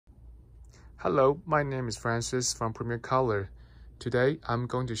Hello, my name is Francis from Premier Color. Today, I'm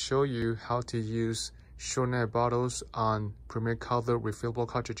going to show you how to use short neck bottles on Premier Color refillable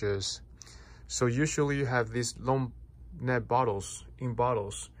cartridges. So usually you have these long neck bottles,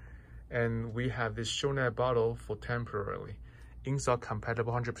 and we have this short neck bottle for temporarily. Inks are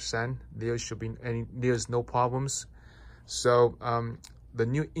compatible 100%. There's no problems. So the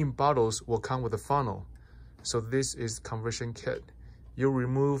new ink bottles will come with a funnel. So this is conversion kit. You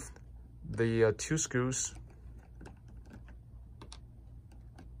remove the 2 screws,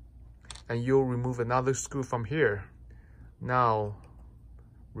 and you'll remove another screw from here. Now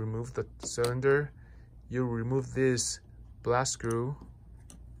remove the cylinder. You remove this black screw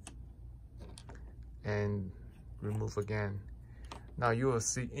and remove again. Now you will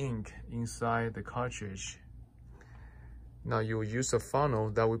see ink inside the cartridge. Now you will use a funnel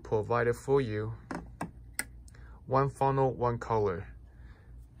that we provided for you. One funnel, one color.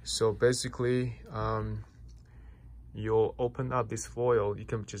 So basically, you'll open up this foil. You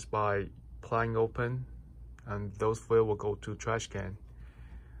can just by prying open, and those foil will go to trash can.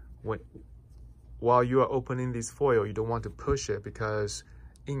 While you are opening this foil, you don't want to push it because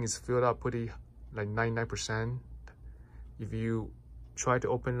ink is filled up pretty like 99%. If you try to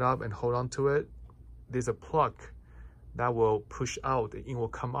open it up and hold on to it, there's a plug that will push out. The ink will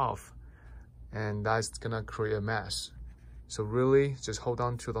come off, and that's gonna create a mess. So really, just hold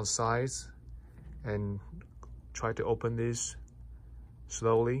on to the sides and try to open this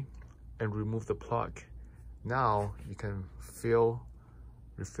slowly and remove the plug. Now you can fill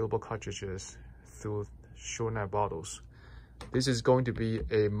refillable cartridges through short neck bottles. This is going to be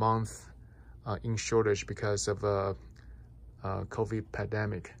a month ink shortage because of COVID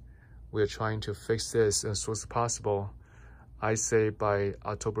pandemic. We're trying to fix this as soon as possible. I say by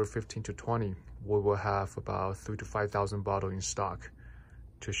October 15 to 20, we will have about 3,000 to 5,000 bottles in stock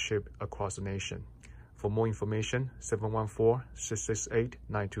to ship across the nation. For more information,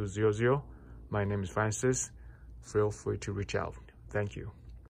 714-668-9200. My name is Francis. Feel free to reach out. Thank you.